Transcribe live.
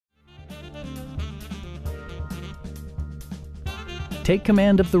Take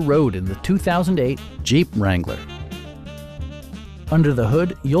command of the road in the 2008 Jeep Wrangler. Under the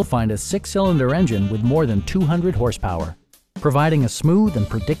hood, you'll find a 6-cylinder engine with more than 200 horsepower, providing a smooth and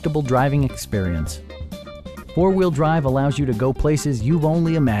predictable driving experience. Four-wheel drive allows you to go places you've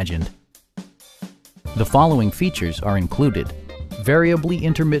only imagined. The following features are included: variably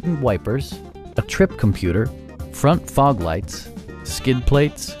intermittent wipers, a trip computer, front fog lights, skid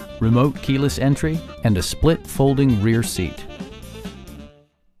plates, remote keyless entry, and a split folding rear seat.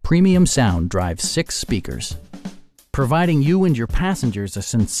 Premium sound drives 6 speakers, providing you and your passengers a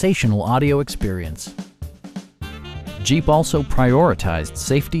sensational audio experience. Jeep also prioritized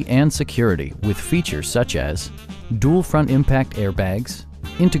safety and security with features such as dual front impact airbags,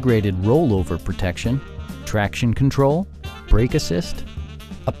 integrated rollover protection, traction control, brake assist,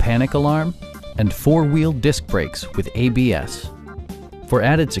 a panic alarm, and 4-wheel disc brakes with ABS. For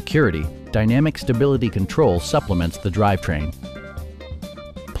added security, dynamic stability control supplements the drivetrain.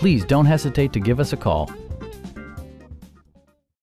 Please don't hesitate to give us a call.